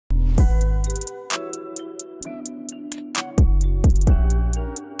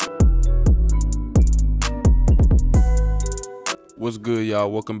What's good,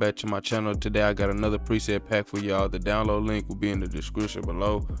 y'all? Welcome back to my channel. Today I got another preset pack for y'all. The download link will be in the description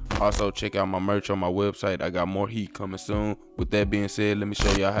below. Also check out my merch on my website. I got more heat coming soon. With that being said, let me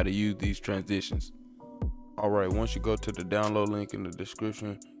show y'all how to use these transitions. Alright, once you go to the download link in the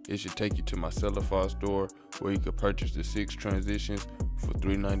description, it should take you to my Sellify store where you can purchase the 6 transitions for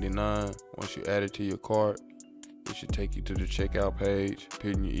 $3.99. Once you add it to your cart, it should take you to the checkout page.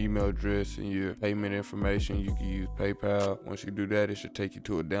 Put in your email address and your payment information. You can use PayPal. Once you do that, it should take you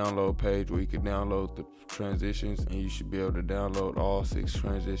to a download page where you can download the transitions, and you should be able to download all 6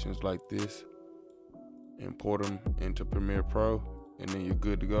 transitions like this, import them into Premiere Pro, and then you're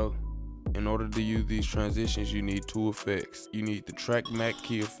good to go. In order to use these transitions, you need 2 effects. You need the Track Mac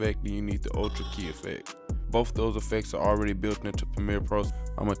key effect and you need the Ultra key effect. Both those effects are already built into Premiere Pro.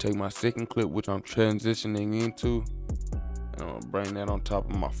 I'm gonna take my second clip, which I'm transitioning into, and I'm gonna bring that on top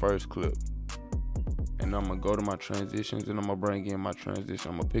of my first clip. And I'm gonna go to my transitions and I'm gonna bring in my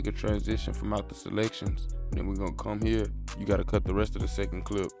transition. I'm gonna pick a transition from out the selections. Then we're gonna come here. You gotta cut the rest of the second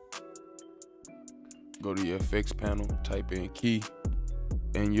clip. Go to your effects panel, type in key,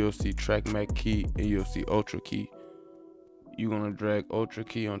 and you'll see Track Mac key and you'll see Ultra key. You're gonna drag Ultra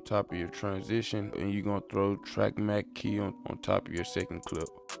key on top of your transition, and you're gonna throw Track Mac key on top of your second clip.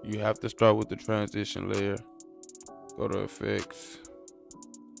 You have to start with the transition layer. Go to effects.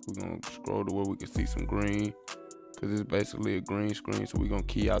 We're gonna scroll to where we can see some green, because it's basically a green screen, so we're gonna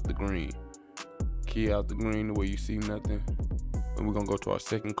key out the green. Key out the green the way you see nothing. And we're gonna go to our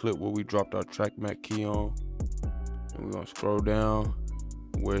second clip where we dropped our Track Mac key on. And we're gonna scroll down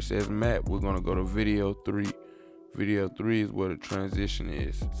where it says matte. We're gonna go to video 3. Video 3 is where the transition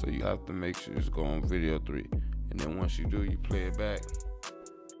is, so you have to make sure it's go on video 3. And then once you do, you play it back.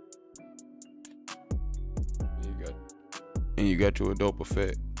 And you got your dope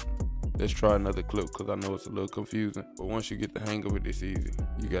effect. Let's try another clip because I know it's a little confusing. But once you get the hang of it, it's easy.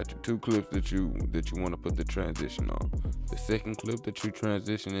 You got your 2 clips that you want to put the transition on. The second clip that you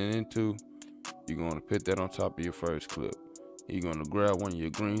transitioning into, you're gonna put that on top of your first clip. You're gonna grab one of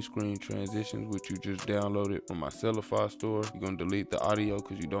your green screen transitions, which you just downloaded from my Sellify store. You're gonna delete the audio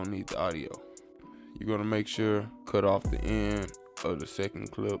because you don't need the audio. You're gonna make sure cut off the end of the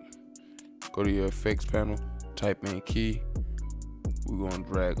second clip. Go to your effects panel, type in key. We're gonna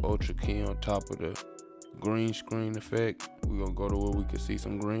drag Ultra key on top of the green screen effect. We're gonna go to where we can see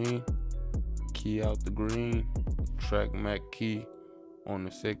some green. Key out the green. Track Mac key on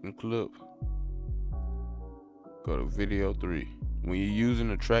the second clip. Go to video 3. When you're using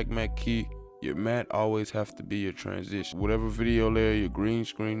the Track Mac key, your matte always have to be your transition. Whatever video layer your green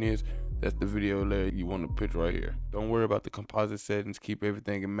screen is, that's the video layer you want to put right here. Don't worry about the composite settings. Keep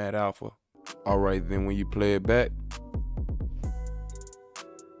everything in matte alpha. Alright, then when you play it back,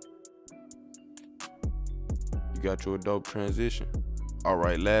 you got your dope transition.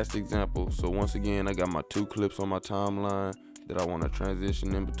 Alright, last example. So once again, I got my 2 clips on my timeline that I want to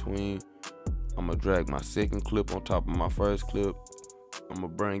transition in between. I'm gonna drag my second clip on top of my first clip. I'm gonna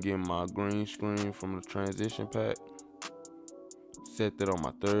bring in my green screen from the transition pack. Set that on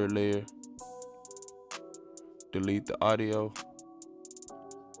my 3rd layer. Delete the audio.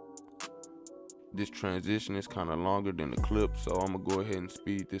 This transition is kind of longer than the clip, so I'm gonna go ahead and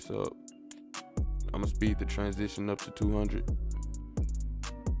speed this up. I'm gonna speed the transition up to 200.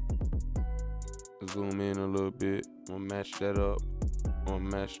 Zoom in a little bit. I'm gonna match that up. I'm gonna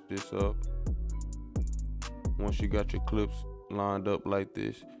match this up. Once you got your clips lined up like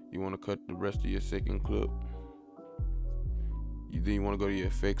this, you want to cut the rest of your second clip. Then you want to go to your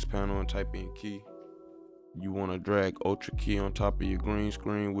effects panel and type in key. You want to drag Ultra key on top of your green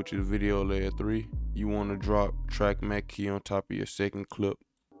screen, which is video layer 3. You want to drop Track Mac key on top of your second clip.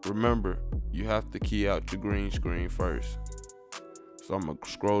 Remember, you have to key out your green screen first. So I'm going to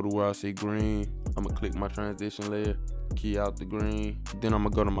scroll to where I see green. I'm going to click my transition layer, key out the green. Then I'm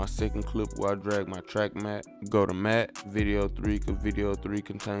gonna go to my second clip where I drag my Track Mac. Go to matte, video 3, because video 3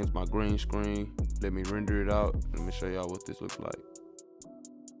 contains my green screen. Let me render it out. Let me show y'all what this looks like.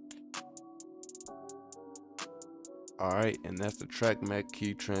 Alright, and that's the Track Mac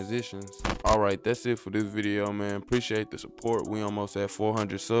key transitions. Alright, that's it for this video, man. Appreciate the support. We almost at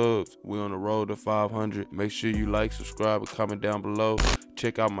 400 subs. We on the road to 500. Make sure you like, subscribe, and comment down below.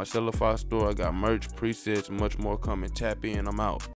 Check out my Sellify store. I got merch, presets, and much more coming. Tap in. I'm out.